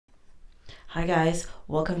Hi guys,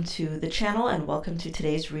 welcome to the channel and welcome to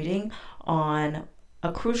today's reading on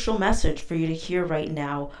a crucial message for you to hear right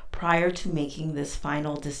now prior to making this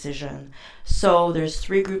final decision. So there's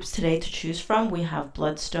three groups today to choose from. We have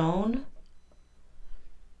Bloodstone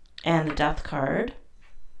and the Death card,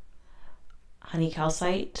 Honey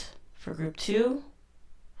Calcite for group 2,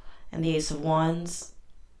 and the Ace of Wands.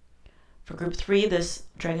 For group 3, this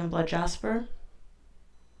Dragonblood Jasper,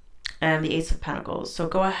 and the Ace of Pentacles. So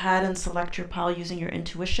go ahead and select your pile using your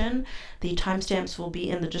intuition. The timestamps will be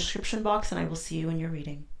in the description box, and I will see you in your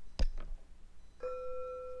reading.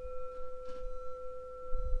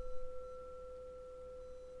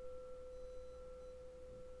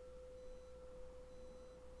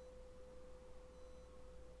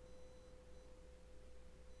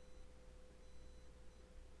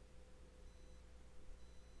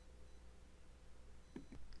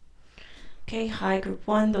 Okay, hi group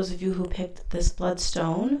 1, those of you who picked this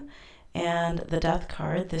Bloodstone and the Death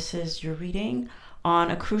card, this is your reading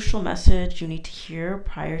on a crucial message you need to hear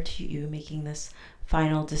prior to you making this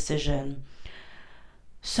final decision.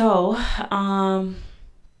 So,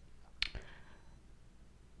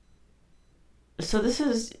 this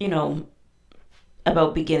is,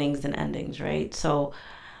 about beginnings and endings, right? So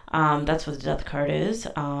that's what the Death card is.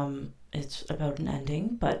 It's about an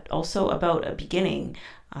ending, but also about a beginning,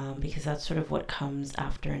 because that's sort of what comes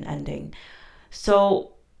after an ending.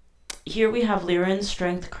 So here we have Lyran,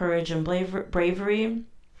 strength, courage, and bravery,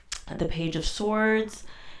 the Page of Swords.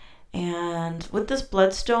 And with this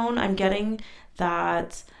Bloodstone, I'm getting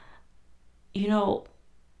that, it's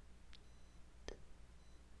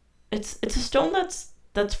a stone that's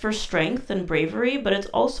for strength and bravery, but it's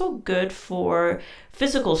also good for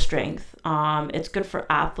physical strength. It's good for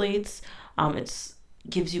athletes. It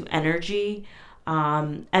gives you energy.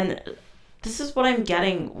 And this is what I'm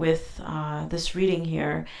getting with this reading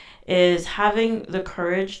here, is having the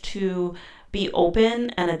courage to be open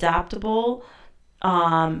and adaptable,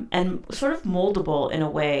 and sort of moldable in a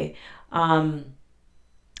way.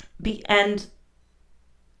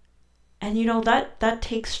 That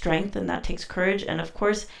takes strength and that takes courage, and of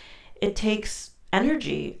course it takes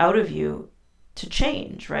energy out of you to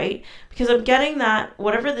change, right? Because I'm getting that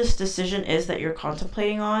whatever this decision is that you're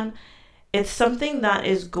contemplating on, it's something that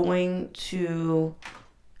is going to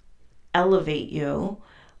elevate you.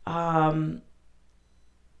 And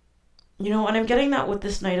I'm getting that with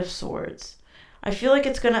this Knight of Swords. I feel like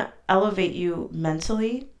it's going to elevate you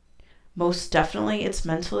mentally. Most definitely it's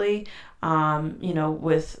mentally.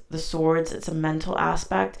 With the swords, it's a mental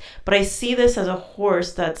aspect. But I see this as a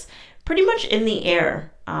horse that's pretty much in the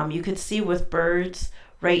air. You could see with birds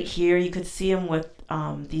right here. You could see him with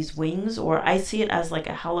these wings, or I see it as like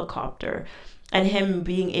a helicopter, and him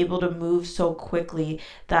being able to move so quickly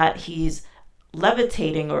that he's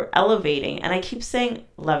levitating or elevating. And I keep saying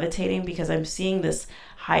levitating because I'm seeing this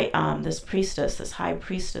high high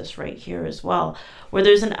priestess right here as well, where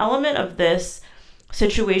there's an element of this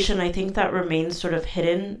situation, I think, that remains sort of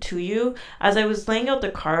hidden to you. As I was laying out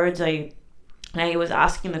the cards, I was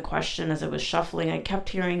asking the question as I was shuffling, I kept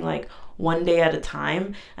hearing like one day at a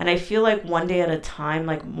time, and I feel like one day at a time,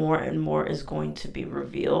 like more and more is going to be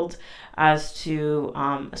revealed as to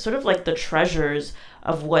sort of like the treasures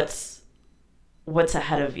of what's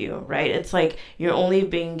ahead of you, right? It's like you're only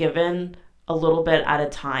being given a little bit at a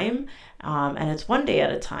time, and it's one day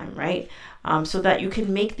at a time, right? So that you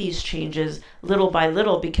can make these changes little by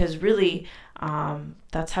little, because really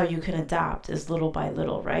that's how you can adapt, is little by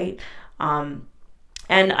little, right? And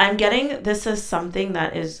I'm getting this as something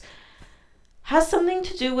that has something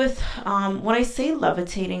to do with when I say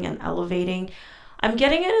levitating and elevating, I'm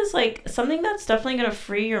getting it as like something that's definitely going to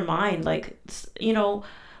free your mind. Like,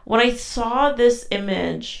 when I saw this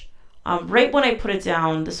image, right when I put it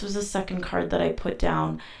down, this was the second card that I put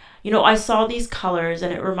down, I saw these colors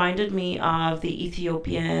and it reminded me of the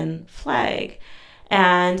Ethiopian flag.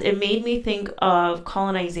 And it made me think of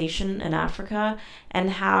colonization in Africa and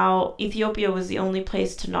how Ethiopia was the only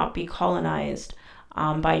place to not be colonized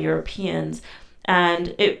by Europeans.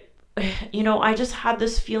 And I just had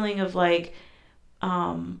this feeling of like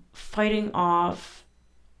fighting off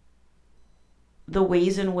the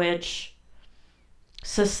ways in which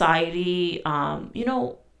society,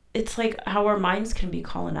 it's like how our minds can be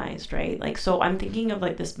colonized, right? Like, so I'm thinking of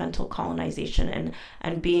like this mental colonization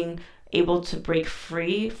and being able to break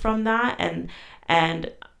free from that, and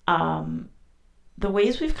the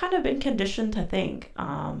ways we've kind of been conditioned to think,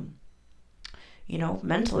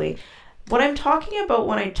 mentally. What I'm talking about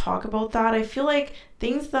when I talk about that, I feel like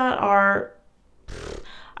things that are,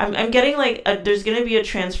 I'm getting like there's going to be a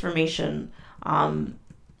transformation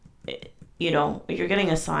you know, you're getting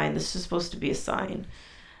a sign. This is supposed to be a sign.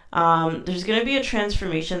 There's going to be a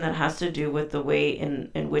transformation that has to do with the way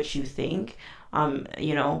in which you think,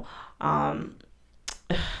 you know,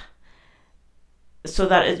 so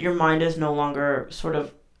that your mind is no longer sort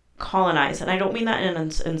of colonized. And I don't mean that in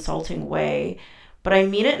an insulting way, but I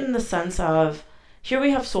mean it in the sense of, here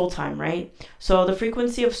we have soul time, right? So the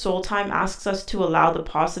frequency of soul time asks us to allow the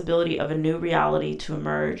possibility of a new reality to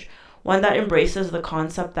emerge, one that embraces the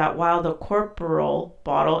concept that while the corporal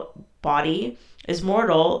body is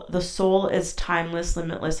mortal, the soul is timeless,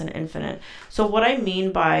 limitless, and infinite. So what I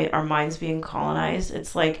mean by our minds being colonized,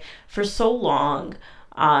 it's like for so long,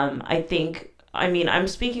 I think, I mean, I'm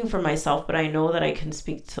speaking for myself, but I know that I can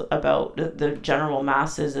speak about the general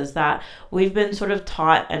masses, is that we've been sort of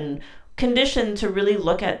taught and conditioned to really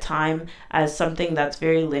look at time as something that's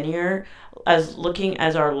very linear, as looking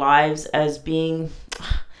as our lives as being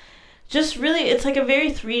just really, it's like a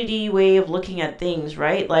very 3D way of looking at things,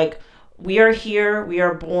 right? Like, we are here, we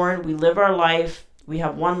are born, we live our life, we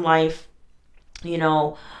have one life, you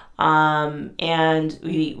know, and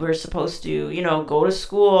we're supposed to, you know, go to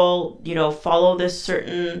school, you know, follow this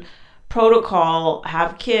certain protocol,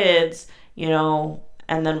 have kids, you know,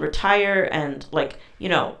 and then retire, and like, you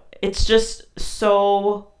know, it's just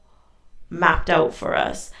so mapped out for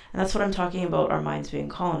us. And that's what I'm talking about, our minds being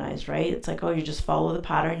colonized, right? It's like, oh, you just follow the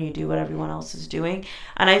pattern, you do what everyone else is doing.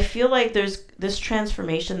 And I feel like there's this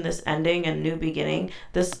transformation, this ending and new beginning,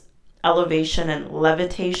 this elevation and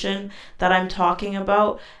levitation that I'm talking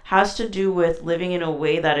about has to do with living in a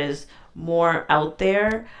way that is more out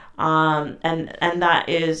there, and that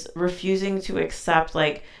is refusing to accept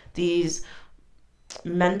like these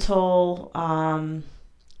mental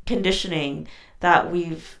conditioning that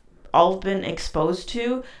we've all been exposed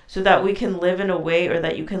to, so that we can live in a way, or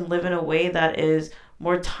that you can live in a way that is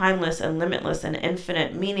more timeless and limitless and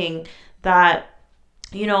infinite, meaning that,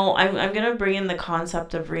 you know, I'm going to bring in the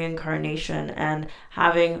concept of reincarnation and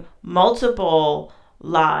having multiple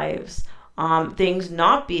lives, things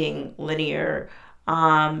not being linear,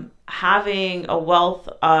 having a wealth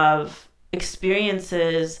of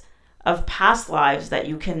experiences of past lives that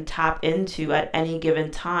you can tap into at any given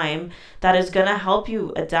time, that is going to help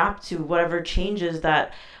you adapt to whatever changes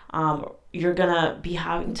that you're going to be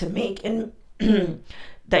having to make, and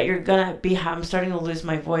that you're going to be I'm starting to lose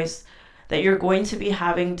my voice, that you're going to be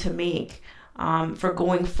having to make for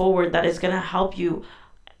going forward, that is going to help you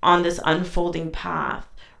on this unfolding path,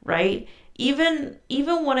 right? Even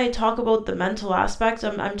when I talk about the mental aspects,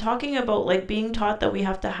 I'm talking about like being taught that we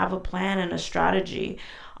have to have a plan and a strategy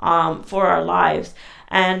for our lives.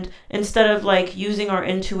 And instead of like using our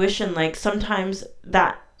intuition, like sometimes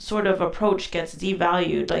that sort of approach gets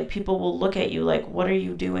devalued. Like people will look at you like, what are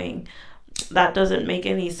you doing? That doesn't make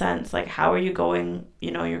any sense. Like, how are you going, you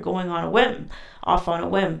know, you're going on a whim, off on a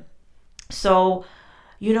whim. So,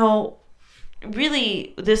 you know,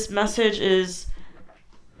 really this message is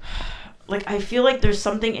like, I feel like there's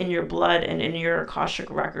something in your blood and in your Akashic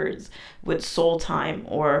records with soul time,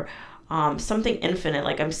 or something infinite.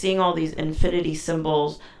 Like I'm seeing all these infinity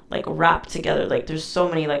symbols like wrapped together. Like there's so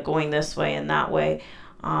many like going this way and that way.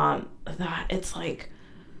 That it's like,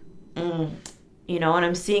 you know, and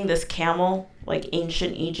I'm seeing this camel, like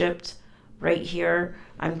ancient Egypt right here,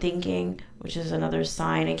 I'm thinking, which is another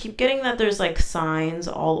sign. I keep getting that there's like signs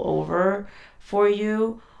all over for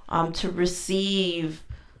you to receive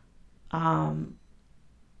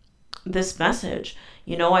this message.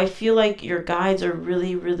 You know, I feel like your guides are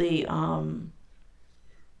really, really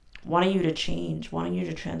wanting you to change, wanting you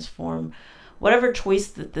to transform. Whatever choice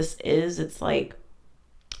that this is, it's like,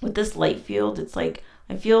 with this light field, it's like,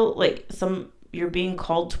 I feel like you're being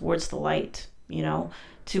called towards the light, you know,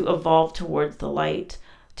 to evolve towards the light,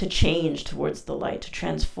 to change towards the light, to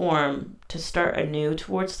transform, to start anew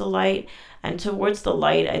towards the light. And towards the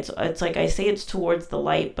light, it's like I say it's towards the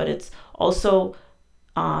light, but it's also,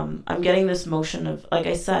 I'm getting this motion of, like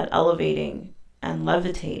I said, elevating and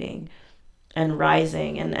levitating and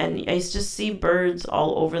rising. And I just see birds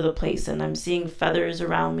all over the place, and I'm seeing feathers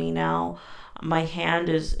around me now. My hand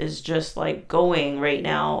is just like going right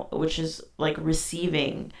now, which is like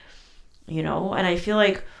receiving, you know. And I feel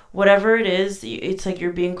like whatever it is, it's like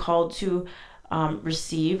you're being called to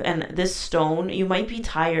receive. And this stone, you might be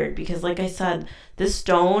tired, because like I said, this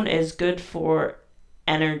stone is good for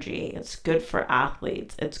energy. It's good for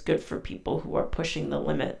athletes. It's good for people who are pushing the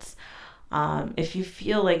limits. If you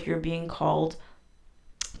feel like you're being called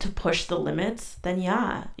to push the limits, then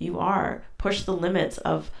yeah, you are. Push the limits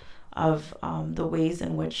of the ways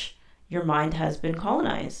in which your mind has been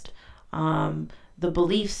colonized, the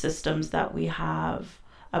belief systems that we have,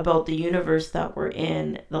 about the universe that we're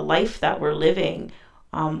in, the life that we're living,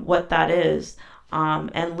 what that is,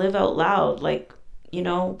 and live out loud. Like, you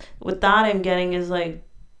know, with that I'm getting is like,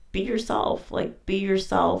 be yourself, like be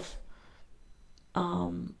yourself,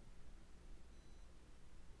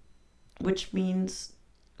 which means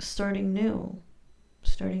starting new.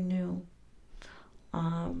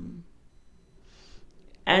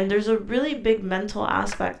 And there's a really big mental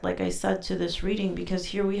aspect, like I said, to this reading, because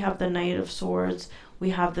here we have the Knight of Swords,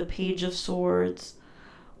 we have the Page of Swords,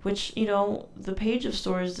 which, you know, the Page of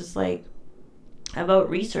Swords is like about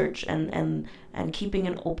research and keeping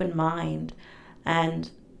an open mind. And,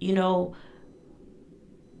 you know,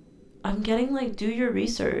 I'm getting like, do your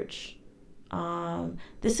research.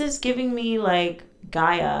 This is giving me like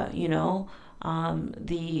Gaia, you know,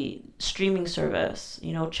 the streaming service,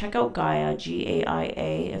 you know, check out Gaia, Gaia,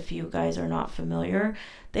 if you guys are not familiar.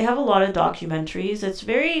 They have a lot of documentaries. It's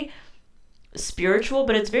very spiritual,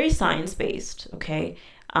 but it's very science-based, okay?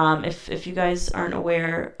 If you guys aren't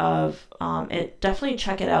aware of it, definitely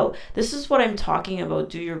check it out. This is what I'm talking about.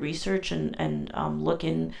 Do your research and look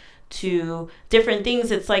into different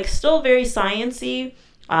things. It's like still very sciencey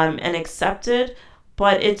and accepted,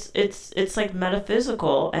 but it's like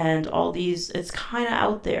metaphysical and all these, it's kind of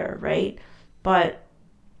out there, right? But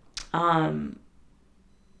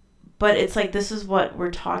it's like, this is what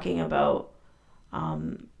we're talking about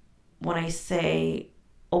when I say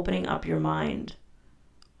opening up your mind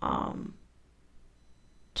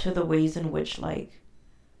to the ways in which, like,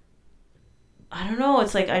 I don't know,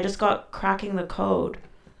 it's like I just got cracking the code.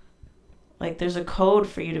 Like, there's a code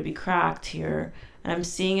for you to be cracked here. And I'm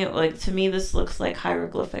seeing it, like, to me, this looks like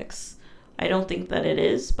hieroglyphics. I don't think that it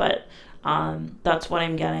is, but that's what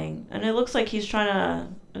I'm getting. And it looks like he's trying to,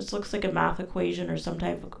 this looks like a math equation or some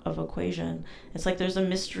type of equation. It's like there's a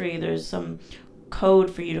mystery, there's some code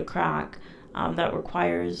for you to crack that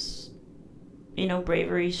requires, you know,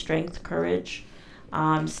 bravery, strength, courage,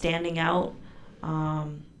 standing out.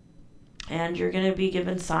 And you're going to be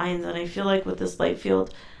given signs. And I feel like with this light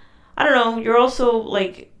field, I don't know, you're also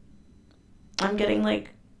like, I'm getting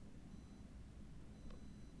like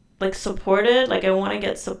supported. Like, I want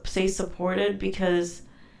to say supported, because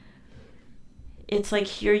it's like,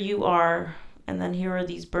 here you are, and then here are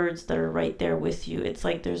these birds that are right there with you. It's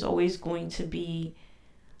like there's always going to be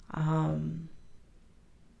I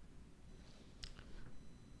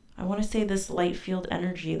want to say this light field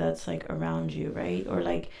energy that's like around you, right? Or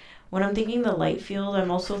like, when I'm thinking the light field,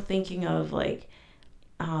 I'm also thinking of like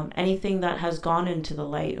anything that has gone into the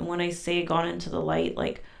light. And when I say gone into the light,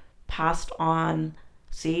 like passed on,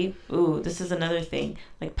 see, ooh, this is another thing,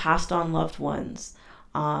 like passed on loved ones,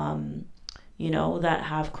 you know, that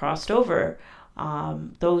have crossed over,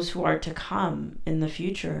 those who are to come in the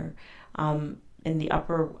future, in the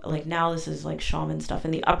upper, like now this is like shaman stuff, in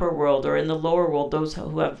the upper world or in the lower world, those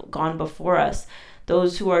who have gone before us,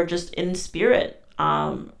 those who are just in spirit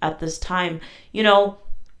at this time, you know,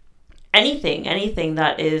 anything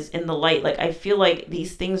that is in the light. Like, I feel like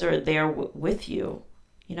these things are there with you,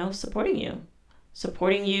 you know, supporting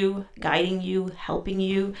you, guiding you, helping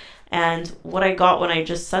you. And what I got when I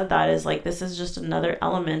just said that is like, this is just another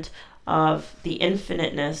element of the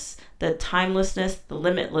infiniteness, the timelessness, the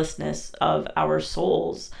limitlessness of our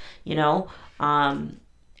souls, you know,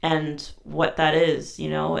 and what that is, you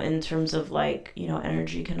know, in terms of like, you know,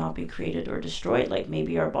 energy cannot be created or destroyed. Like,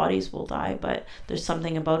 maybe our bodies will die, but there's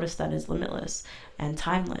something about us that is limitless and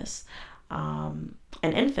timeless, and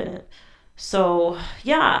infinite. So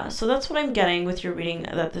yeah, so that's what I'm getting with your reading,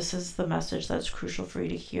 that this is the message that's crucial for you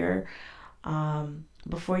to hear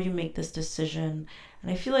before you make this decision. And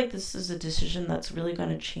I feel like this is a decision that's really going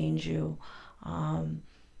to change you. And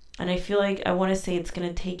I feel like, I want to say it's going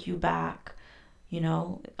to take you back. You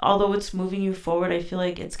know, although it's moving you forward, I feel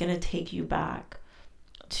like it's going to take you back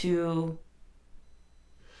to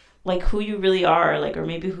like who you really are, like, or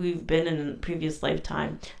maybe who you've been in a previous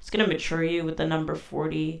lifetime. It's going to mature you with the number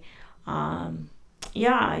 40.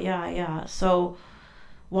 Yeah. So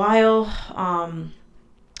while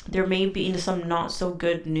there may be some not so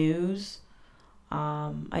good news,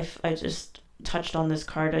 I just touched on this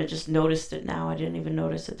card. I just noticed it now. I didn't even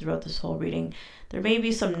notice it throughout this whole reading. There may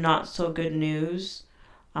be some not so good news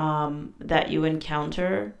that you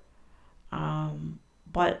encounter,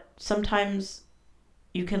 but sometimes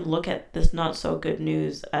you can look at this not so good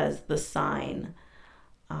news as the sign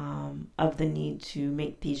of the need to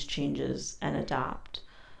make these changes and adapt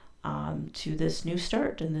to this new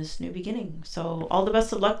start and this new beginning. So all the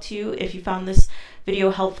best of luck to you. If you found this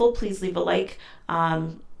video helpful, please leave a like.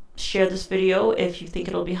 Share this video if you think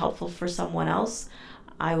it'll be helpful for someone else.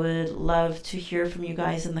 I would love to hear from you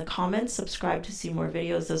guys in the comments. Subscribe to see more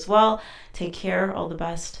videos as well. Take care. All the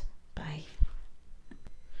best. Bye.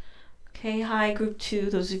 Okay, hi group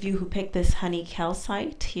 2. Those of you who picked this honey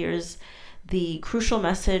calcite, here's the crucial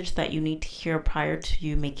message that you need to hear prior to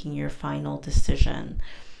you making your final decision.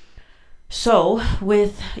 So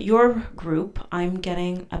with your group, I'm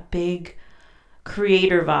getting a big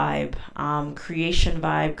creator vibe, creation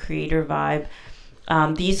vibe, creator vibe.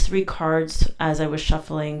 These 3 cards, as I was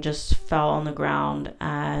shuffling, just fell on the ground,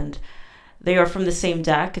 and they are from the same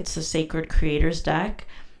deck. It's the Sacred Creators deck.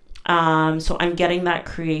 So I'm getting that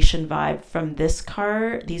creation vibe from this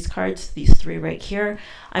card, these cards, these 3 right here.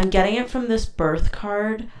 I'm getting it from this birth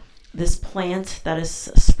card, this plant that is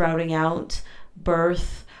sprouting out,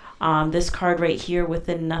 birth. This card right here,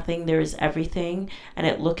 within nothing there is everything, and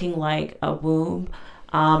it looking like a womb.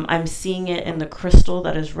 I'm seeing it in the crystal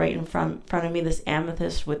that is right in front of me, this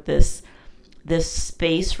amethyst with this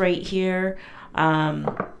space right here.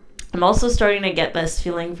 I'm also starting to get this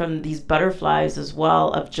feeling from these butterflies as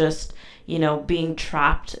well, of just, you know, being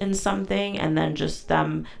trapped in something and then just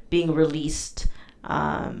them being released,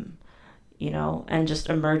 you know, and just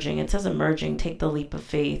emerging. It says emerging, take the leap of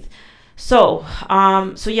faith. So,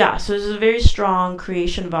 yeah, so there's a very strong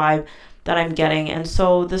creation vibe that I'm getting. And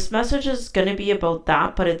so this message is going to be about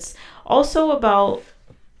that, but it's also about,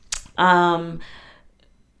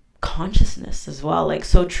 consciousness as well. Like,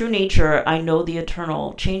 so true nature, I know the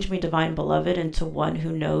eternal. Change me, divine beloved, into one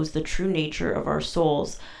who knows the true nature of our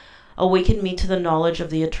souls. Awaken me to the knowledge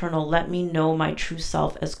of the eternal. Let me know my true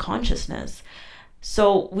self as consciousness.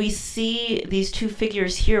 So we see these 2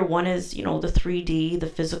 figures here. One is, you know, the 3D, the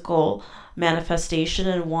physical manifestation,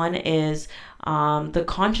 and one is the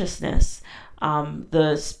consciousness,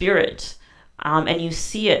 the spirit. And you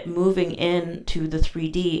see it moving into the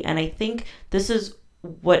 3D. And I think this is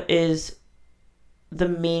what is the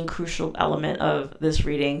main crucial element of this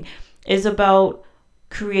reading, is about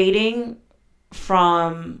creating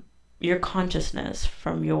from your consciousness,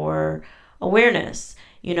 from your awareness,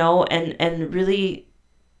 you know, and really,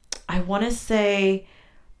 I want to say,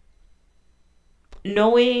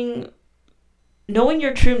 knowing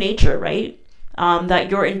your true nature, right? That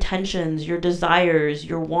your intentions, your desires,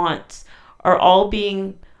 your wants are all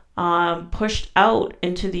being pushed out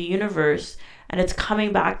into the universe, and it's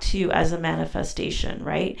coming back to you as a manifestation,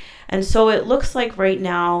 right? And so it looks like right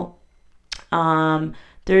now,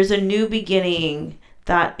 there's a new beginning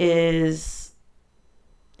that is,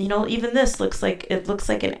 you know, even this looks like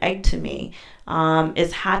an egg to me,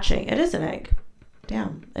 is hatching. It is an egg.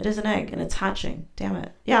 Damn, it is an egg and it's hatching. Damn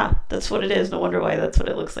it. Yeah, that's what it is. No wonder why that's what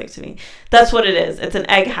it looks like to me. That's what it is. It's an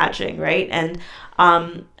egg hatching, right? And,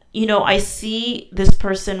 you know, I see this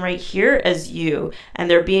person right here as you, and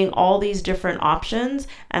there being all these different options.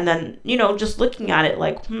 And then, you know, just looking at it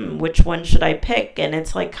like, which one should I pick? And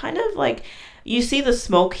it's like, kind of like, you see the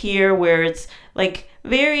smoke here where it's like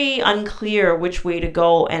very unclear which way to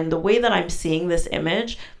go. And the way that I'm seeing this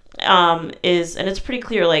image is, and it's pretty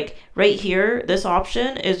clear, like right here, this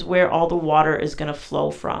option is where all the water is going to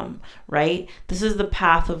flow from, right? This is the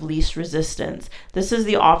path of least resistance. This is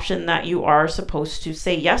the option that you are supposed to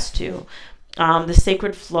say yes to, the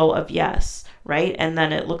sacred flow of yes, right? And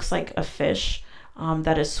then it looks like a fish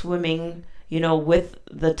that is swimming, you know, with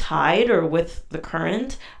the tide or with the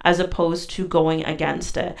current, as opposed to going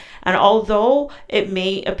against it. And although it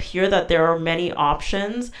may appear that there are many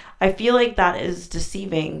options, I feel like that is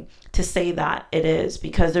deceiving to say that it is,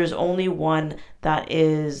 because there's only one that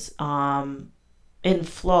is in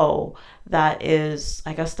flow, that is,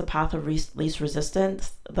 I guess, the path of least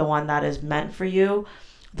resistance, the one that is meant for you,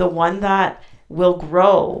 the one that will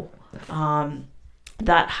grow,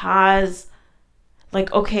 that has,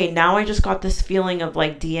 like, okay, now I just got this feeling of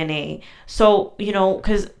like DNA. So, you know,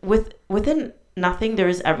 because within nothing, there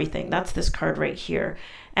is everything. That's this card right here.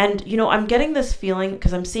 And, you know, I'm getting this feeling,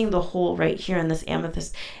 because I'm seeing the hole right here in this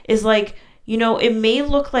amethyst, is like, you know, it may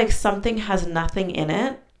look like something has nothing in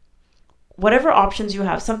it. Whatever options you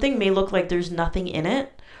have, something may look like there's nothing in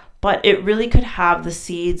it, but it really could have the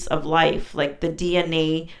seeds of life, like the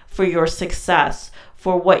DNA for your success,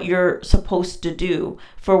 for what you're supposed to do,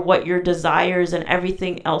 for what your desires and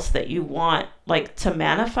everything else that you want, like, to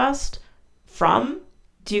manifest from.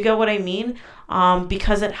 Do you get what I mean?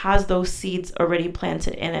 Because it has those seeds already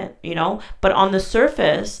planted in it, you know? But on the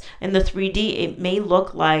surface, in the 3D, it may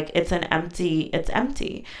look like it's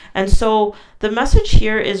empty. And so the message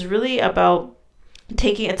here is really about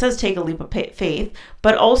it says take a leap of faith,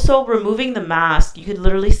 but also removing the mask. You could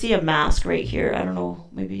literally see a mask right here. I don't know,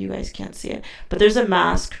 maybe you guys can't see it, but there's a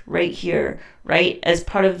mask right here, right? As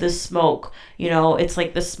part of this smoke, you know, it's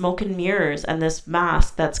like the smoke and mirrors and this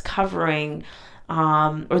mask that's covering,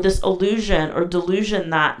 or this illusion or delusion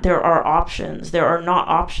that there are options. There are not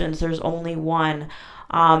options. There's only one.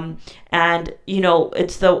 And you know,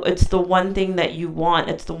 it's the one thing that you want.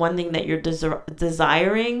 It's the one thing that you're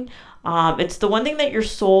desiring. It's the one thing that your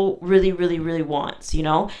soul really, really, really wants, you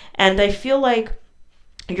know? And I feel like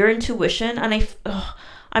your intuition, and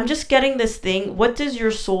I'm just getting this thing. What does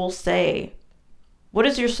your soul say? What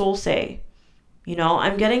does your soul say? You know,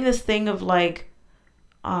 I'm getting this thing of like,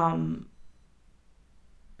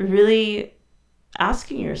 really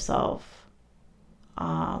asking yourself,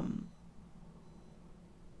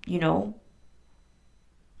 you know,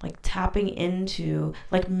 like tapping into,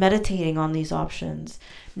 like meditating on these options,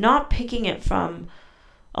 not picking it from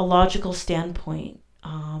a logical standpoint,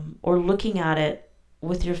 or looking at it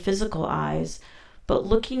with your physical eyes, but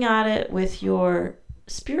looking at it with your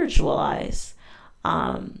spiritual eyes,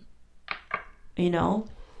 you know,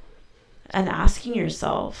 and asking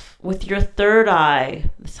yourself with your third eye,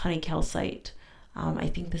 this honey calcite, I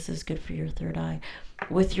think this is good for your third eye,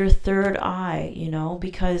 with your third eye, you know,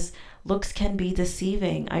 because looks can be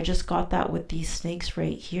deceiving. I just got that with these snakes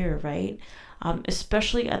right here, right?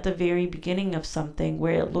 Especially at the very beginning of something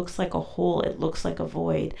where it looks like a hole, it looks like a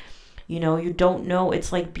void. You know, you don't know.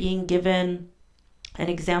 It's like being given, an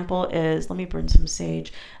example is, let me burn some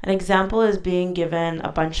sage. An example is being given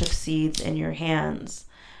a bunch of seeds in your hands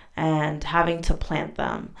and having to plant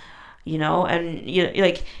them, you know, and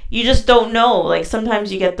you just don't know. Like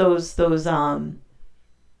sometimes you get those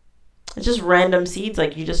it's just random seeds,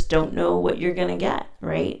 like you just don't know what you're gonna get,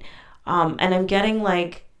 right? And I'm getting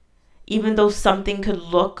like, even though something could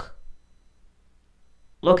look,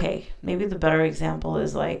 okay, maybe the better example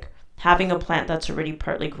is like having a plant that's already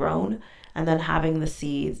partly grown and then having the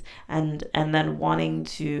seeds and then wanting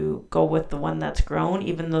to go with the one that's grown,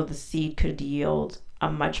 even though the seed could yield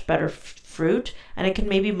a much better fruit, and it can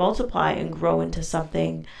maybe multiply and grow into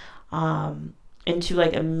something, into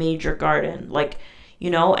like a major garden, like, you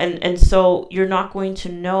know, and so you're not going to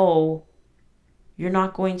know,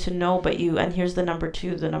 but you, and here's the number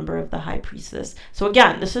 2, the number of the high priestess. So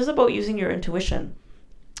again, this is about using your intuition,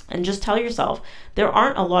 and just tell yourself, there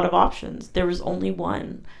aren't a lot of options. There is only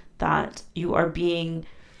one that you are being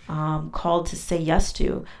called to say yes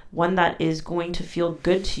to, one that is going to feel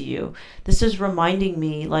good to you. This is reminding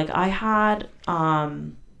me, like I had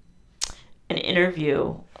an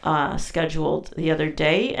interview scheduled the other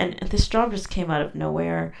day, and this job just came out of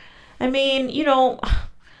nowhere. I mean, you know,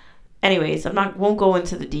 anyways, won't go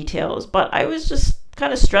into the details, but I was just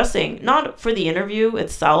kind of stressing, not for the interview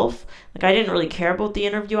itself. Like I didn't really care about the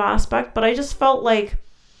interview aspect, but I just felt like,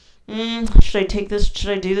 should I take this? Should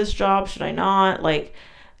I do this job? Should I not? Like,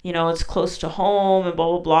 you know, it's close to home and blah,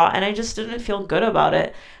 blah, blah. And I just didn't feel good about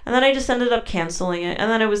it. And then I just ended up canceling it. And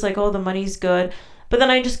then I was like, oh, the money's good. But then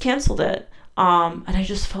I just canceled it. And I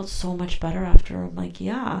just felt so much better after. I'm like,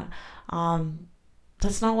 yeah,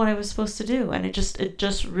 that's not what I was supposed to do. And it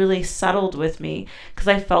just really settled with me because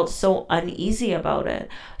I felt so uneasy about it.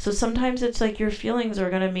 So sometimes it's like your feelings are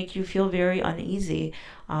going to make you feel very uneasy.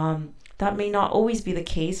 That may not always be the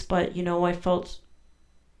case, but, you know, I felt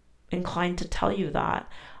inclined to tell you that,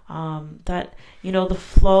 that, you know, the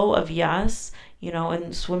flow of yes, you know,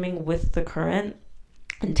 and swimming with the current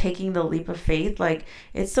and taking the leap of faith, like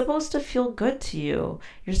it's supposed to feel good to you.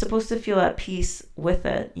 You're supposed to feel at peace with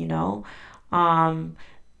it, you know?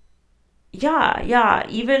 Yeah.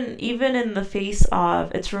 Even in the face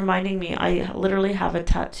of, it's reminding me, I literally have a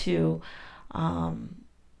tattoo,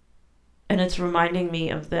 and it's reminding me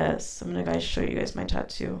of this. I'm gonna show you guys my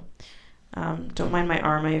tattoo. Don't mind my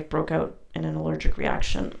arm. I broke out in an allergic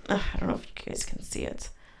reaction. I don't know if you guys can see it,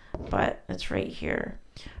 but it's right here.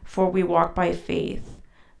 For we walk by faith,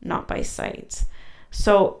 not by sight.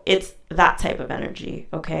 So it's that type of energy,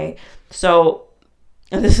 okay? So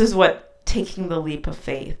this is what taking the leap of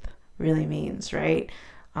faith really means, right?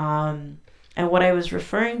 And what I was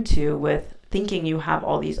referring to with thinking you have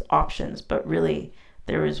all these options, but really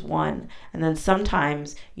there is one. And then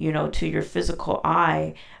sometimes, you know, to your physical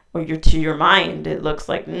eye or to your mind, it looks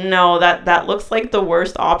like, no, that looks like the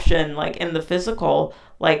worst option, like in the physical.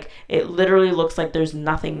 Like it literally looks like there's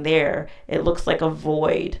nothing there. It looks like a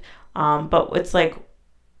void. But it's like,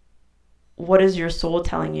 what is your soul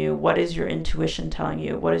telling you? What is your intuition telling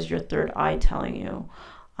you? What is your third eye telling you?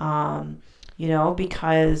 You know,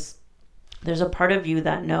 because there's a part of you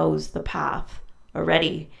that knows the path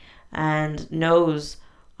already and knows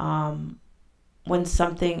when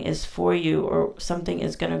something is for you, or something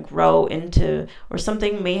is going to grow into, or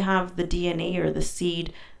something may have the DNA or the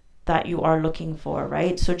seed that you are looking for,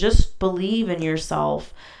 right? So just believe in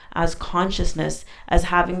yourself as consciousness, as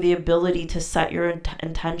having the ability to set your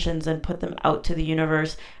intentions and put them out to the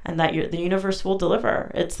universe, and that the universe will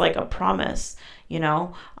deliver. It's like a promise, you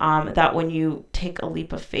know, that when you take a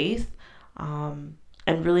leap of faith,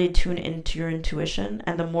 and really tune into your intuition,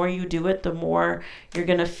 and the more you do it, the more you're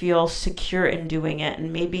going to feel secure in doing it.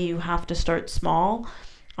 And maybe you have to start small,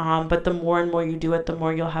 but the more and more you do it, the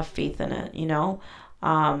more you'll have faith in it, you know.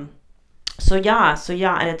 So yeah,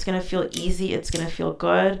 and it's going to feel easy. It's going to feel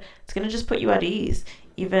good. It's going to just put you at ease,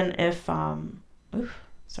 even if, oof,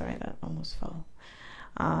 sorry, that almost fell.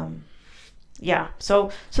 Yeah,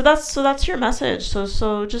 so that's your message.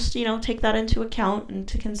 So just, you know, take that into account,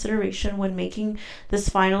 into consideration when making this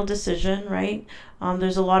final decision, right?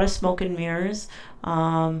 There's a lot of smoke and mirrors.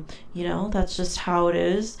 You know, that's just how it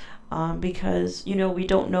is, because, you know, we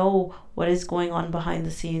don't know what is going on behind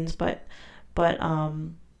the scenes, but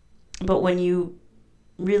when you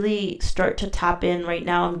really start to tap in, right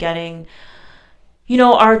now I'm getting, you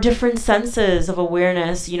know, our different senses of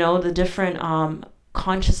awareness, you know, the different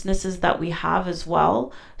consciousnesses that we have as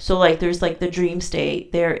well. So like there's like the dream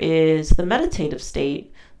state, there is the meditative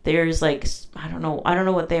state, there's like, I don't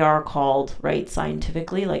know what they are called, right,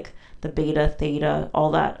 scientifically, like the beta, theta,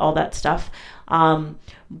 all that stuff.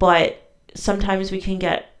 But sometimes we can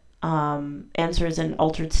get answers in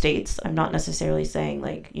altered states. I'm not necessarily saying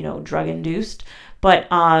like, you know, drug induced, but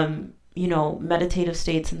you know, meditative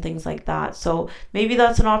states and things like that. So maybe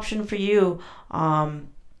that's an option for you,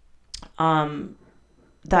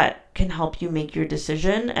 that can help you make your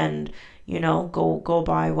decision, and, you know, go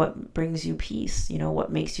by what brings you peace, you know,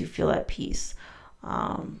 what makes you feel at peace.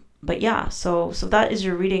 But yeah, so that is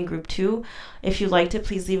your reading, group 2. If you liked it,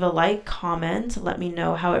 please leave a like, comment, let me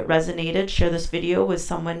know how it resonated. Share this video with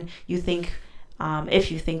someone you think,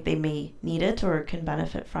 if you think they may need it or can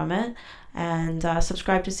benefit from it. And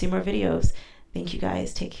subscribe to see more videos. Thank you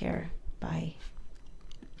guys. Take care. Bye.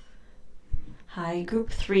 Hi,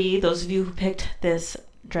 group 3. Those of you who picked this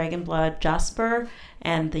Dragonblood Jasper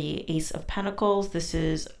and the Ace of Pentacles, this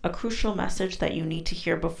is a crucial message that you need to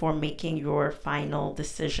hear before making your final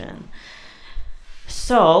decision.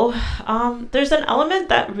 So there's an element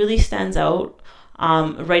that really stands out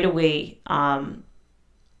right away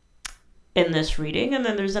in this reading, and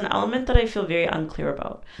then there's an element that I feel very unclear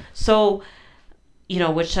about. So, you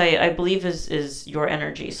know, which I believe is your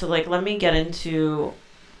energy. So like, let me get into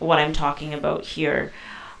what I'm talking about here.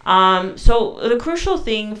 So the crucial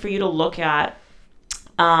thing for you to look at,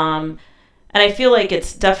 and I feel like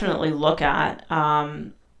it's definitely look at,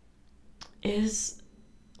 is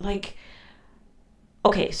like,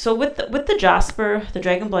 okay, so with the Jasper, the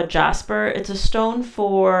Dragonblood Jasper, it's a stone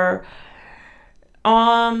for,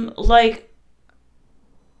 like,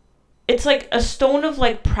 it's like a stone of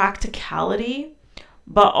like practicality,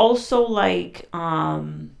 but also like,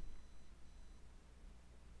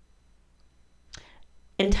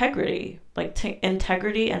 integrity, like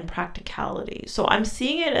integrity and practicality. So I'm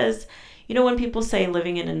seeing it as, you know, when people say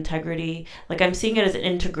living in integrity, like I'm seeing it as an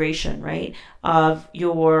integration, right, of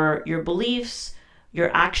your beliefs,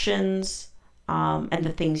 your actions, and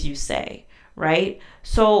the things you say, right?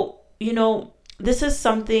 So, you know, this is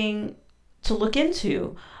something to look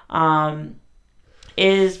into,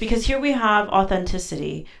 is because here we have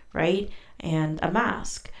authenticity, right, and a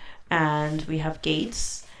mask, and we have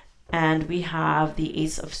gates, and we have the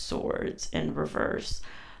Ace of Swords in reverse.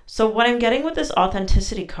 So what I'm getting with this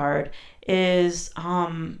authenticity card is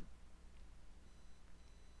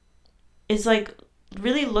like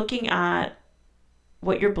really looking at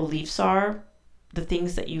what your beliefs are, the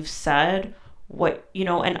things that you've said, what, you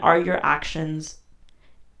know, and are your actions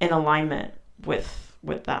in alignment with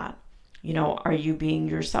that? You know, are you being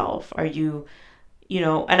yourself? Are you, you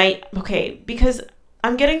know, and okay, because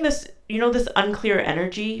I'm getting this, you know, this unclear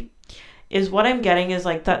energy is what I'm getting is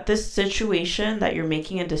like that this situation that you're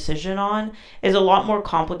making a decision on is a lot more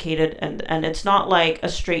complicated, and it's not like a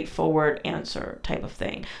straightforward answer type of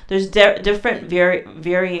thing. There's different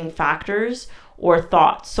varying factors or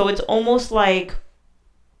thoughts. So it's almost like,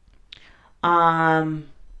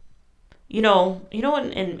 you know,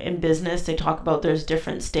 in business, they talk about there's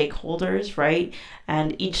different stakeholders, right?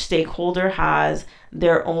 And each stakeholder has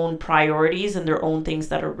their own priorities and their own things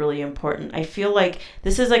that are really important. I feel like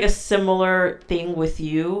this is like a similar thing with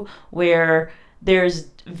you, where there's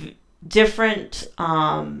different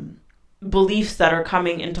beliefs that are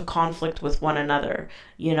coming into conflict with one another,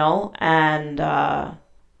 you know? And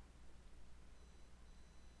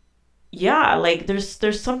yeah, like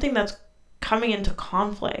there's something that's coming into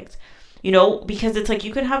conflict, you know, because it's like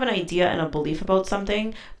you can have an idea and a belief about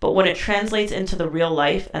something, but when it translates into the real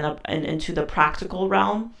life and into the practical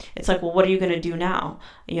realm, it's like, well, what are you going to do now?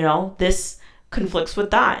 You know, this conflicts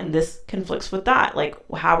with that and this conflicts with that. Like,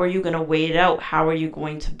 how are you going to weigh it out? How are you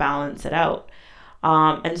going to balance it out?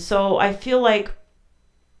 And so I feel like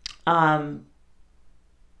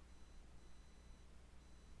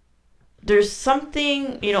there's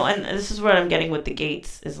something, you know, and this is what I'm getting with the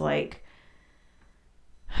gates, is like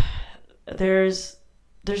there's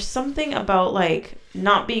something about like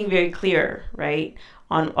not being very clear, right,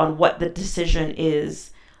 on what the decision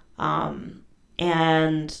is,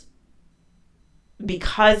 and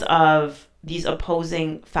because of these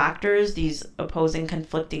opposing factors, these opposing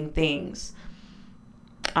conflicting things,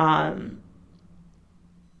 and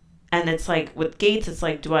it's like with gates, it's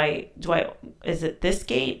like, is it this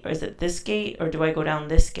gate or is it this gate, or do I go down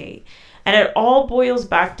this gate? And it all boils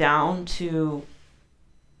back down to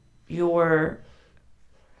your,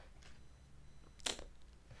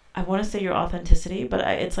 I want to say your authenticity, but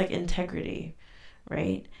it's like integrity,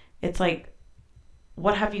 right? It's like,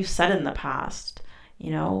 what have you said in the past?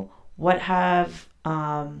 You know, what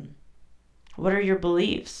are your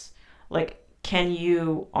beliefs? Like, can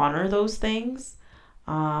you honor those things?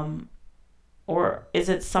 Or is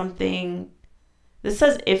it something, this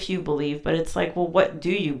says if you believe, but it's like, well, what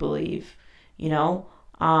do you believe? You know,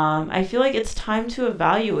 I feel like it's time to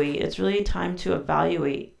evaluate. It's really time to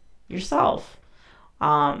evaluate yourself.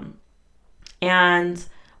 And,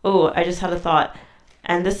 oh, I just had a thought,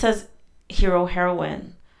 and this says hero,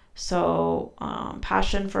 heroine. So,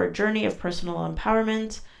 passion for a journey of personal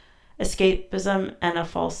empowerment, escapism, and a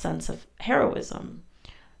false sense of heroism.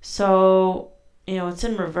 So, you know, it's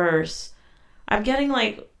in reverse. I'm getting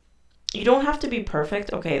like, you don't have to be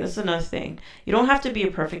perfect. Okay, this is another thing. You don't have to be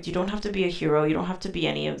a perfect. You don't have to be a hero. You don't have to be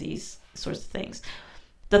any of these sorts of things.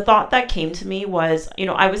 The thought that came to me was, you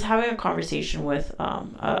know, I was having a conversation with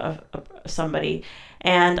somebody,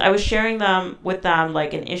 and I was sharing with them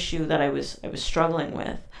like an issue that I was struggling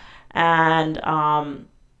with, and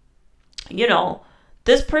you know,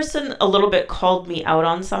 this person a little bit called me out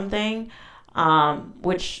on something,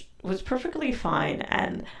 which was perfectly fine,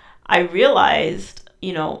 and I realized,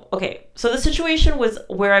 you know, okay, so the situation was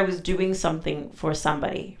where I was doing something for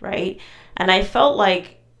somebody, right? And I felt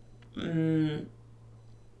like, you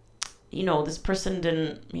know, this person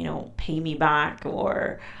didn't, you know, pay me back,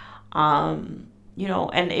 or, you know,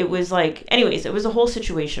 and it was like, anyways, it was a whole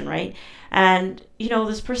situation, right? And, you know,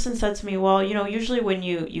 this person said to me, well, you know, usually when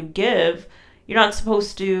you give, you're not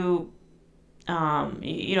supposed to,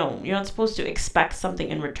 you know, you're not supposed to expect something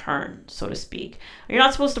in return, so to speak. You're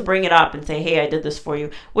not supposed to bring it up and say, hey, I did this for you,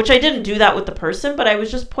 which I didn't do that with the person, but I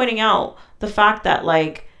was just pointing out the fact that,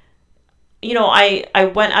 like, you know,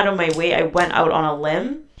 I went out of my way, I went out on a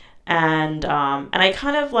limb, and I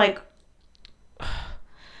kind of like,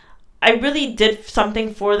 I really did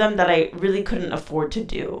something for them that I really couldn't afford to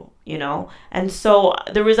do, you know? And so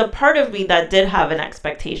there was a part of me that did have an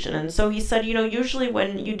expectation. And so he said, you know, usually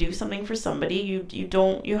when you do something for somebody,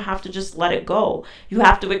 you have to just let it go. You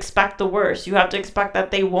have to expect the worst. You have to expect that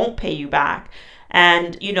they won't pay you back.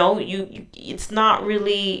 And, you know, it's not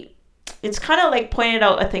really, it's kind of like pointed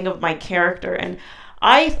out a thing of my character. And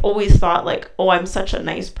I always thought like, oh, I'm such a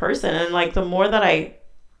nice person. And like, the more that I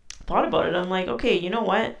thought about it, I'm like, okay, you know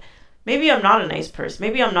what? Maybe I'm not a nice person.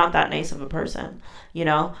 Maybe I'm not that nice of a person, you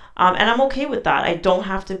know? And I'm okay with that. I don't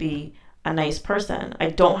have to be a nice person. I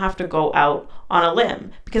don't have to go out on a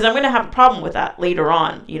limb, because I'm going to have a problem with that later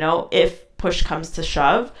on, you know, if push comes to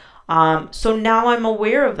shove. So now I'm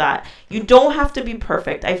aware of that. You don't have to be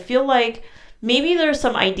perfect. I feel like maybe there's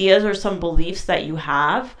some ideas or some beliefs that you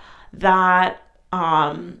have that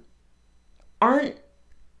aren't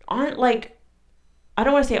like, I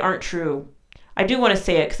don't want to say aren't true. I do want to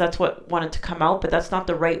say it because that's what wanted to come out, but that's not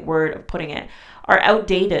the right word of putting it, are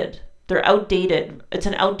outdated. They're outdated. It's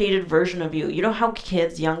an outdated version of you. You know how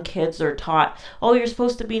young kids are taught, oh, you're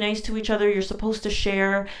supposed to be nice to each other. You're supposed to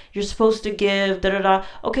share. You're supposed to give, da, da, da.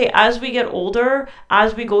 Okay, as we get older,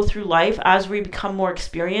 as we go through life, as we become more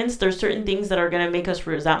experienced, there's certain things that are going to make us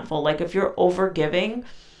resentful. Like if you're over giving,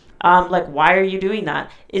 like, why are you doing that?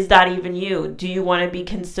 Is that even you? Do you want to be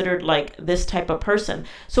considered like this type of person?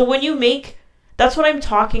 So when you make, that's what I'm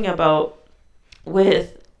talking about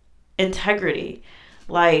with integrity,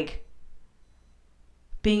 like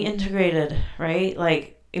being integrated, right?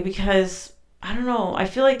 Like, because I don't know, I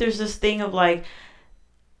feel like there's this thing of like,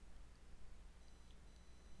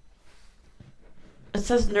 it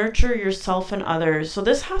says nurture yourself and others. So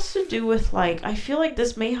this has to do with like, I feel like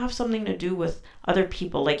this may have something to do with other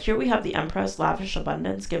people. Like here we have the Empress, lavish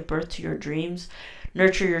abundance, give birth to your dreams,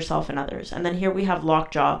 nurture yourself and others. And then here we have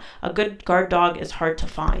lockjaw, a good guard dog is hard to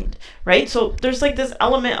find, right? So there's like this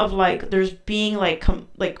element of like, there's being like,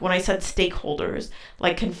 like when I said stakeholders,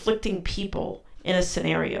 like conflicting people in a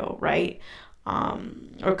scenario, right?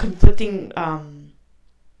 Or conflicting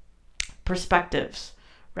perspectives,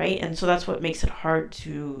 right? And so that's what makes it hard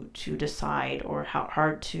to decide, or how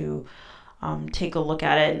hard to take a look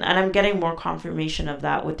at it. And I'm getting more confirmation of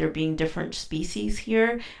that with there being different species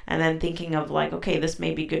here, and then thinking of like, okay, this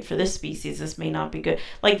may be good for this species, this may not be good,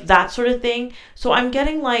 like that sort of thing. So I'm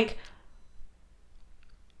getting like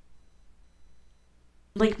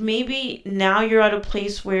maybe now you're at a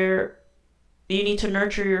place where you need to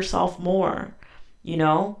nurture yourself more, you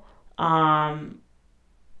know?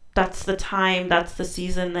 That's the time, that's the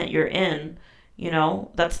season that you're in, you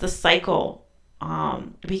know, that's the cycle.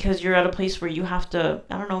 Because you're at a place where you have to,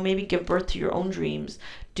 I don't know, maybe give birth to your own dreams,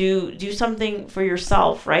 do something for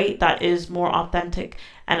yourself, right? That is more authentic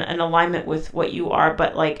and in alignment with what you are.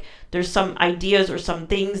 But like, there's some ideas or some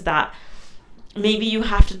things that maybe you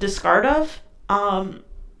have to discard of.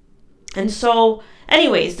 And so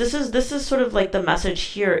anyways, this is sort of like the message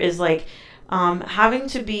here is like, having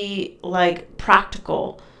to be like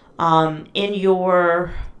practical, in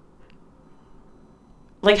your,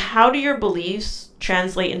 like, how do your beliefs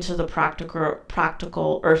translate into the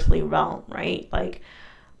practical earthly realm, right? Like,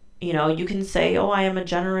 you know, you can say, oh, I am a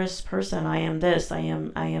generous person, I am this, I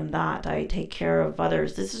am that, I take care of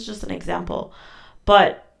others. This is just an example.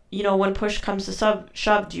 But, you know, when push comes to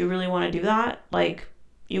shove, do you really want to do that? Like,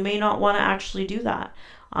 you may not want to actually do that.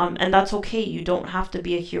 And that's okay. You don't have to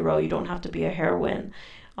be a hero. You don't have to be a heroine.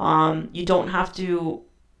 You don't have to,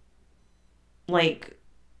 like,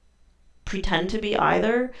 pretend to be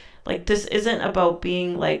either. Like, this isn't about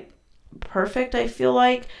being like perfect, I feel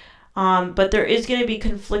like. But there is going to be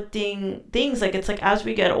conflicting things. Like, it's like as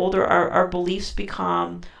we get older, our beliefs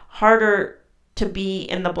become harder to be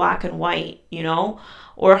in the black and white, you know,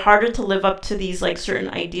 or harder to live up to these like certain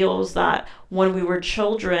ideals that when we were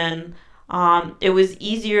children, it was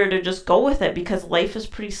easier to just go with it because life is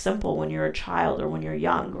pretty simple when you're a child or when you're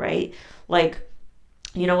young, right? Like,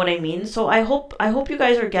 you know what I mean? So I hope you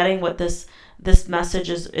guys are getting what this message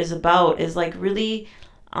is about, is like really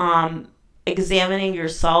examining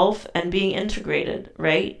yourself and being integrated,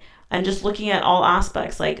 right? And just looking at all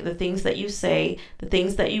aspects, like the things that you say, the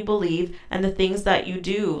things that you believe, and the things that you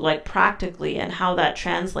do, like practically, and how that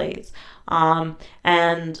translates.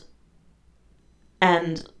 And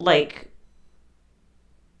like,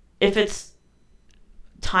 if it's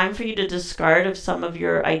time for you to discard of some of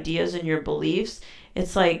your ideas and your beliefs,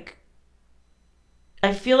 it's like,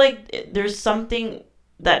 I feel like there's something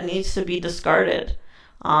that needs to be discarded.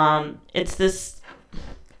 It's this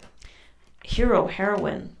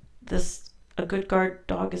heroine, a good guard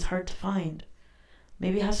dog is hard to find.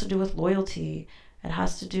 Maybe it has to do with loyalty. It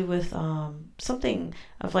has to do with something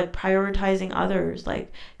of like prioritizing others.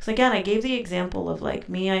 Like, because again, I gave the example of like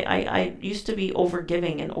me, I used to be over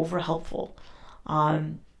giving and over helpful.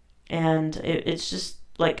 And it's just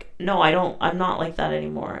like, no, I'm not like that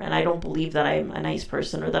anymore. And I don't believe that I'm a nice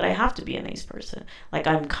person or that I have to be a nice person. Like,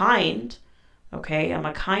 I'm kind, okay? I'm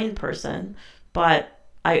a kind person, but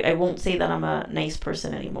I won't say that I'm a nice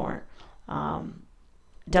person anymore.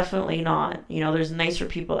 Definitely not. You know, there's nicer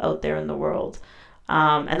people out there in the world.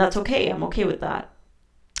 And that's okay. I'm okay with that.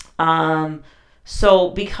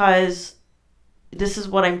 So because this is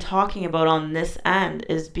what I'm talking about on this end,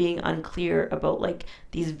 is being unclear about like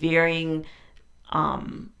these varying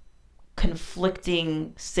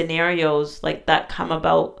conflicting scenarios like that come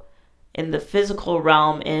about in the physical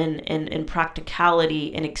realm, in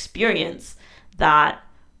practicality and experience, that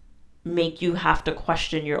make you have to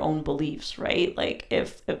question your own beliefs, right? Like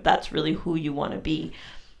if that's really who you want to be.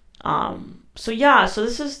 So yeah, so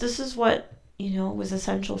this is what, you know, was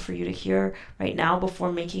essential for you to hear right now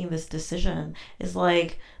before making this decision, is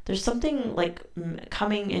like, there's something like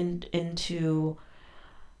coming into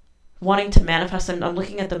wanting to manifest. And I'm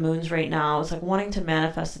looking at the moons right now. It's like wanting to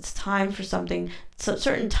manifest. It's time for something. So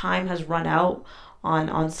certain time has run out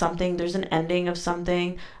on something. There's an ending of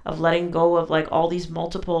something, of letting go of like all these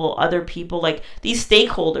multiple other people, like these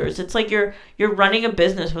stakeholders. It's like you're running a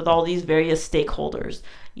business with all these various stakeholders,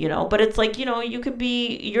 you know, but it's like, you know, you could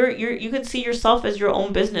be, you could see yourself as your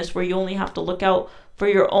own business, where you only have to look out for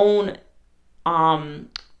your own,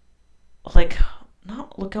 like,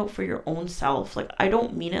 not look out for your own self. Like, I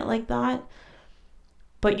don't mean it like that,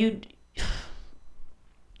 but you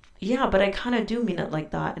yeah, but I kind of do mean it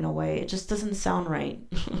like that in a way. It just doesn't sound right.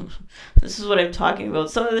 This is what I'm talking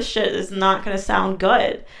about. Some of the shit is not going to sound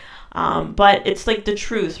good. But it's like the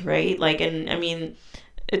truth, right? Like, and I mean,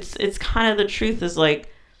 it's kind of the truth is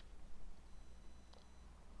like,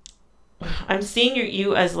 I'm seeing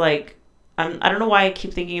you as like, I don't know why I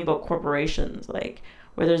keep thinking about corporations, like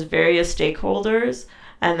where there's various stakeholders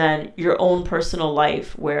and then your own personal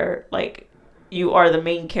life where like you are the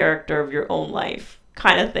main character of your own life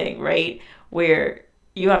kind of thing, right? Where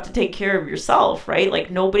you have to take care of yourself, right? Like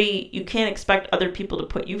you can't expect other people to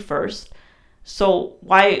put you first. So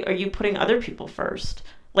why are you putting other people first?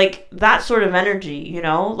 Like that sort of energy,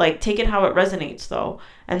 like take it how it resonates though.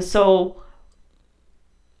 And so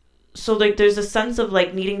like there's a sense of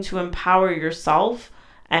like needing to empower yourself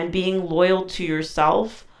and being loyal to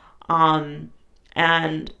yourself.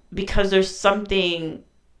 And because there's something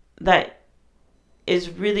that is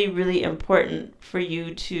really, really important for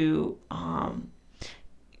you to,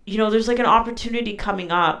 there's like an opportunity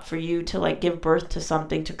coming up for you to like give birth to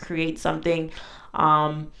something, to create something,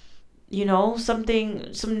 some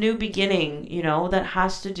new beginning, that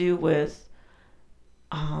has to do with,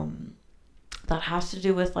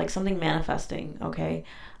 like something manifesting. Okay.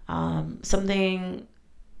 Something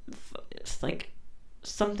like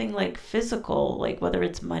something like physical, like whether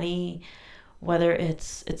it's money, whether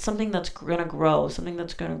it's something that's gonna grow,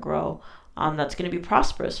 that's gonna be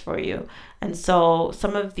prosperous for you. And so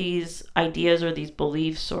some of these ideas or these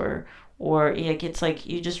beliefs or like it's like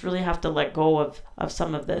you just really have to let go of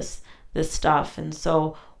some of this stuff. And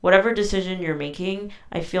so whatever decision you're making,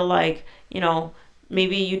 I feel like,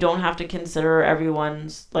 maybe you don't have to consider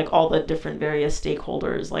everyone's, like all the different various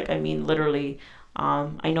stakeholders. Like, I mean, literally,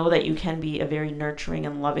 I know that you can be a very nurturing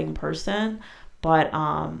and loving person, but,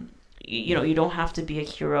 you don't have to be a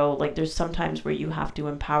hero. Like there's sometimes where you have to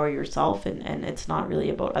empower yourself and it's not really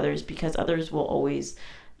about others, because others will always,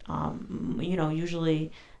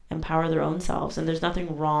 usually empower their own selves. And there's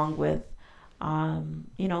nothing wrong with,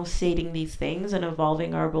 stating these things and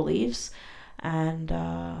evolving our beliefs. And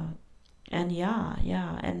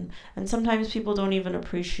yeah. And sometimes people don't even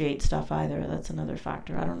appreciate stuff either. That's another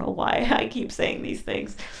factor. I don't know why I keep saying these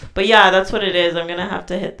things. But yeah, that's what it is. I'm going to have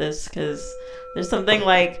to hit this because there's something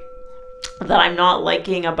like that I'm not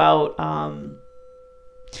liking about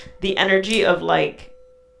the energy of like,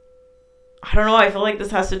 I don't know. I feel like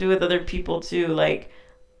this has to do with other people too. Like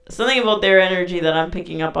something about their energy that I'm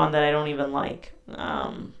picking up on that I don't even like.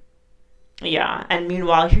 Yeah. And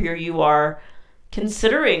meanwhile, here you are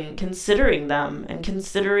considering them and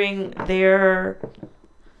considering their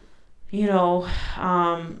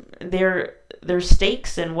their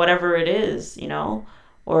stakes in whatever it is,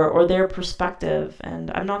 or their perspective.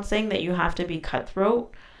 And I'm not saying that you have to be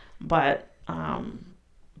cutthroat, but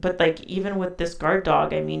like even with this guard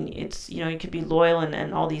dog, I mean, it's, you could be loyal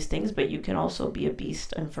and all these things, but you can also be a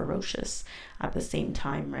beast and ferocious at the same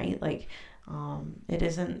time, right? Like it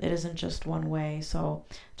isn't just one way. So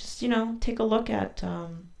just, take a look at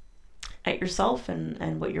yourself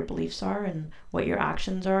and what your beliefs are and what your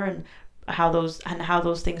actions are and how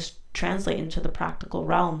those things translate into the practical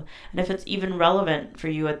realm, and if it's even relevant for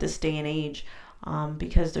you at this day and age,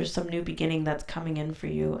 because there's some new beginning that's coming in for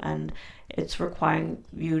you and it's requiring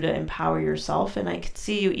you to empower yourself. And I could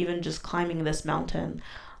see you even just climbing this mountain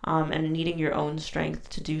and needing your own strength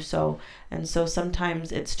to do so. And so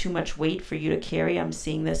sometimes it's too much weight for you to carry. I'm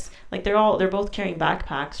seeing this, like they're both carrying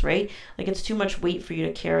backpacks, right? Like it's too much weight for you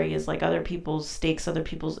to carry is like other people's stakes, other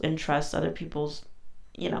people's interests, other people's,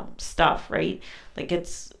 stuff, right? Like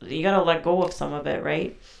you gotta let go of some of it,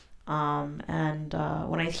 right?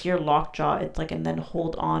 When I hear lockjaw, it's like, and then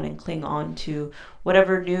hold on and cling on to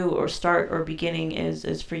whatever new or start or beginning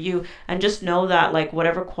is for you. And just know that like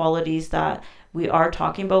whatever qualities that we are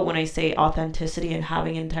talking about when I say authenticity and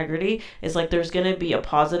having integrity is like there's going to be a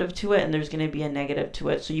positive to it and there's going to be a negative to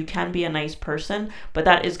it. So you can be a nice person, but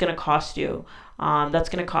that is going to cost you. That's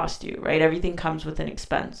going to cost you, right? Everything comes with an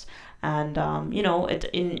expense. And, and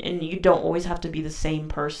you don't always have to be the same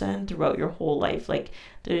person throughout your whole life. Like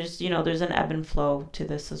there's an ebb and flow to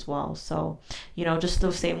this as well. So, just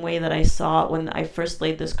the same way that I saw it when I first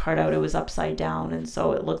laid this card out, it was upside down. And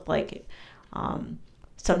so it looked like,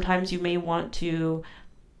 sometimes you may want to,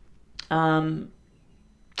 how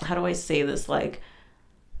do I say this? Like,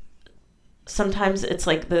 sometimes it's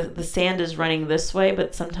like the sand is running this way,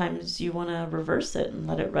 but sometimes you want to reverse it and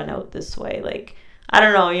let it run out this way. Like, I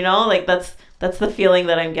don't know, like that's the feeling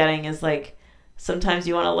that I'm getting is like, sometimes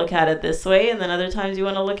you want to look at it this way and then other times you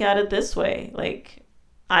want to look at it this way. Like,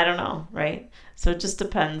 I don't know. Right. So it just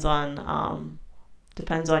depends on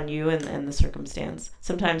Depends on you and the circumstance.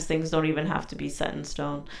 Sometimes things don't even have to be set in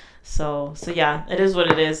stone. So yeah, it is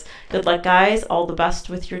what it is. Good luck, guys. All the best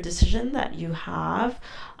with your decision that you have.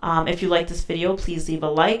 If you like this video, please leave a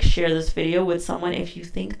like. Share this video with someone if you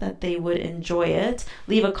think that they would enjoy it.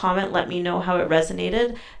 Leave a comment. Let me know how it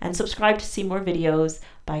resonated. And subscribe to see more videos.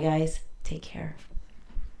 Bye, guys. Take care.